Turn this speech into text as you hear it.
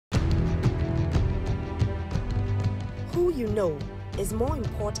you know is more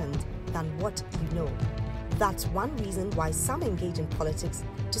important than what you know. That's one reason why some engage in politics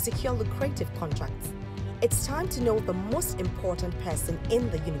to secure lucrative contracts. It's time to know the most important person in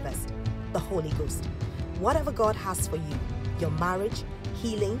the universe, the Holy Ghost. Whatever God has for you, your marriage,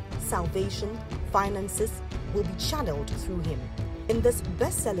 healing, salvation, finances, will be channeled through him. In this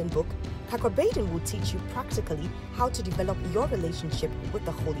best-selling book, Kakra will teach you practically how to develop your relationship with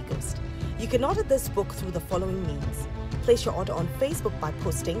the Holy Ghost. You can order this book through the following means. Place your order on Facebook by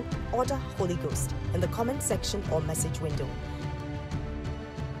posting "Order Holy Ghost" in the comment section or message window.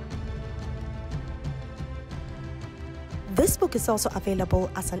 This book is also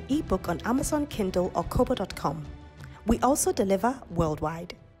available as an ebook on Amazon Kindle or Kobo.com. We also deliver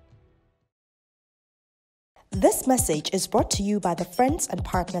worldwide. This message is brought to you by the friends and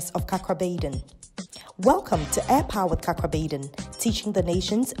partners of Kakra. Welcome to Air Power with Kakra, teaching the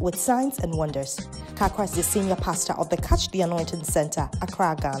nations with signs and wonders. Kakra is the senior pastor of the Catch the Anointing Center,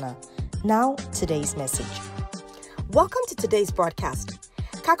 Accra, Ghana. Now, today's message. Welcome to today's broadcast.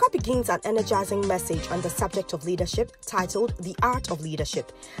 Kakra begins an energizing message on the subject of leadership titled The Art of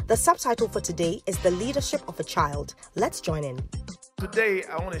Leadership. The subtitle for today is The Leadership of a Child. Let's join in. Today,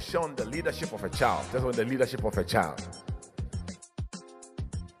 I want to show on the leadership of a child. That's what the leadership of a child.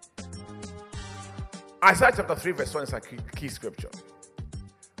 Isaiah chapter 3 verse 1 is a key scripture.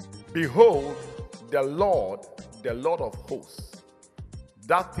 Behold, the Lord of hosts,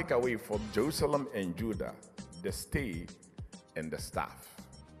 that take away from Jerusalem and Judah the stay and the staff.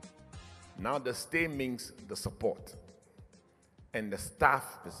 Now the stay means the support, and the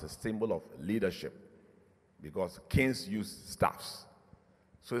staff is a symbol of leadership because kings use staffs.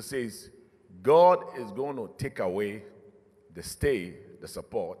 So it says, God is going to take away the stay, the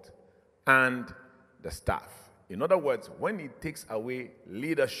support, and the staff. In other words, when he takes away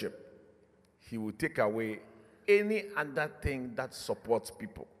leadership, he will take away any other thing that supports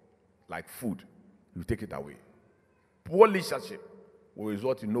people, like food. He will take it away. Poor leadership will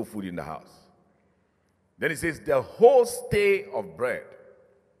result in no food in the house. Then he says, the whole stay of bread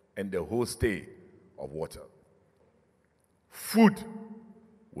and the whole stay of water. Food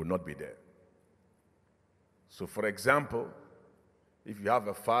will not be there. So, for example, if you have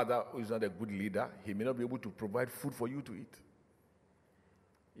a father who is not a good leader, he may not be able to provide food for you to eat.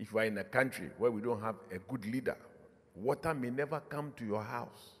 If you are in a country where we don't have a good leader, water may never come to your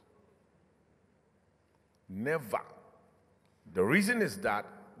house. Never. The reason is that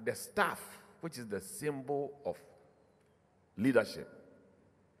the staff, which is the symbol of leadership,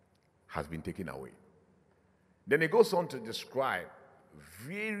 has been taken away. Then it goes on to describe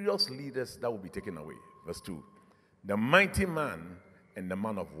various leaders that will be taken away. Verse 2. The mighty man and the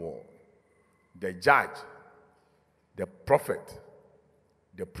man of war, the judge, the prophet,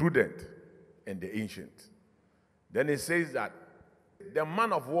 the prudent, and the ancient. Then it says that the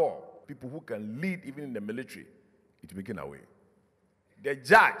man of war, people who can lead even in the military, it's taken away. The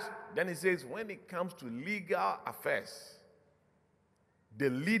judge, then it says when it comes to legal affairs, the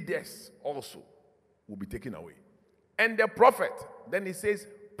leaders also will be taken away. And the prophet, then it says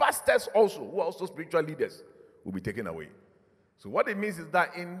pastors also, who are also spiritual leaders, will be taken away. So what it means is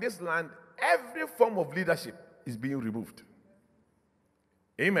that in this land, every form of leadership is being removed.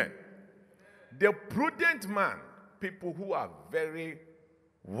 Amen. The prudent man, people who are very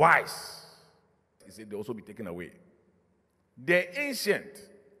wise, he said they also be taken away. The ancient,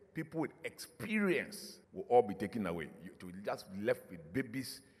 people with experience, will all be taken away. You will just be left with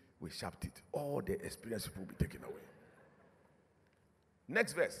babies with sharp teeth. All the experience will be taken away.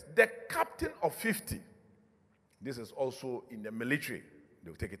 Next verse. The captain of 50. This is also in the military. They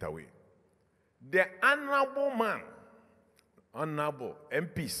will take it away. The honorable man, honorable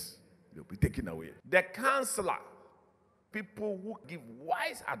MPs, they will be taken away. The counselor, people who give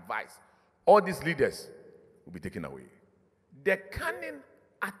wise advice, all these leaders will be taken away. The cunning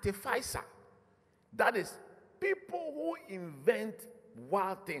artificer, that is, people who invent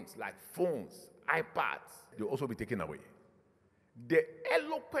wild things like phones, iPads, they will also be taken away. The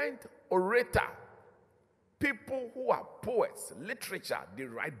eloquent orator, people who are poets, literature, they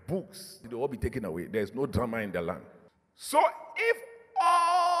write books, they will all be taken away. There's no drama in the land. So if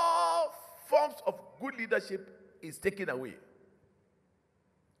all forms of good leadership is taken away,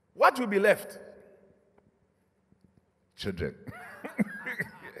 what will be left? Children.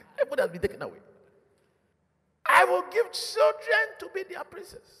 Everybody has been taken away. I will give children to be their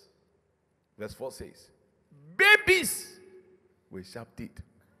princes. Verse 4 says, babies with sharp teeth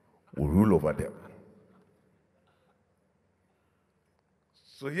will rule over them.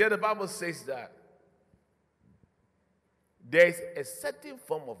 So here the Bible says that there is a certain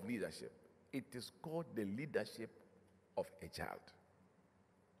form of leadership. It is called the leadership of a child.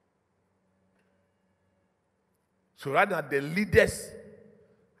 So right now, the leaders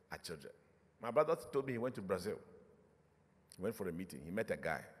are children. My brother told me he went to Brazil. He went for a meeting. He met a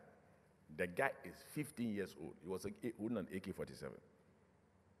guy. The guy is 15 years old. He was holding an AK-47.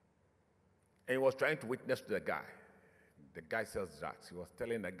 And he was trying to witness to the guy. The guy sells drugs. He was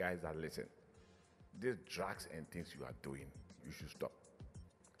telling the guys that, listen, these drugs and things you are doing, you should stop.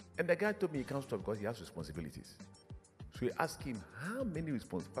 And the guy told me he can't stop because he has responsibilities. So he asked him, what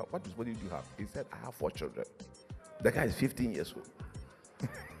responsibility do you have? He said, I have 4 children. The guy is 15 years old.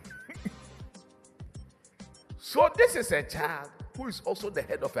 So this is a child who is also the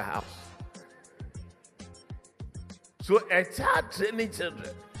head of a house. So a child training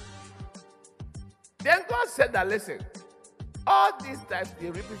children. Then God said that, listen, all these types, they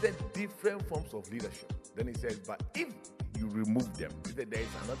represent different forms of leadership. Then he says, but if you remove them, he said, there is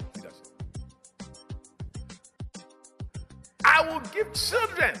another leadership. I will give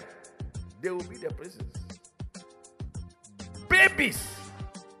children, they will be the princes. Babies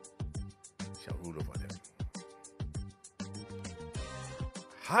shall rule over them.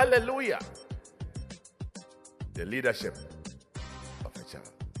 Hallelujah. The leadership of a child.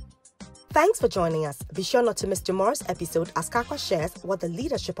 Thanks for joining us. Be sure not to miss tomorrow's episode as Kakra shares what the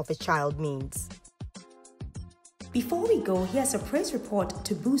leadership of a child means. Before we go, here's a praise report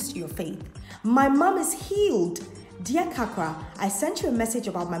to boost your faith. My mom is healed. Dear Kakra, I sent you a message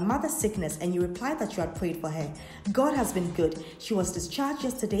about my mother's sickness and you replied that you had prayed for her. God has been good. She was discharged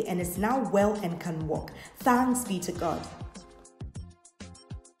yesterday and is now well and can walk. Thanks be to God.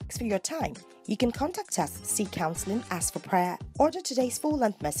 Thanks for your time. You can contact us, seek counseling, ask for prayer, order today's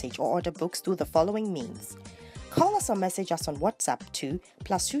full-length message or order books through the following means. Call us or message us on WhatsApp to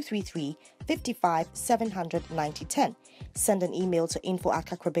 +233 55 700 9010. Send an email to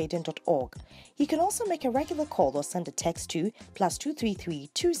info@kakrabaden.org. You can also make a regular call or send a text to +233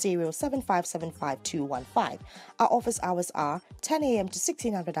 20 7575 215. Our office hours are 10 a.m. to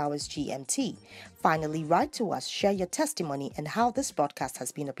 1600 hours GMT. Finally, write to us, share your testimony and how this broadcast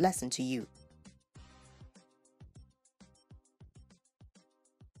has been a blessing to you.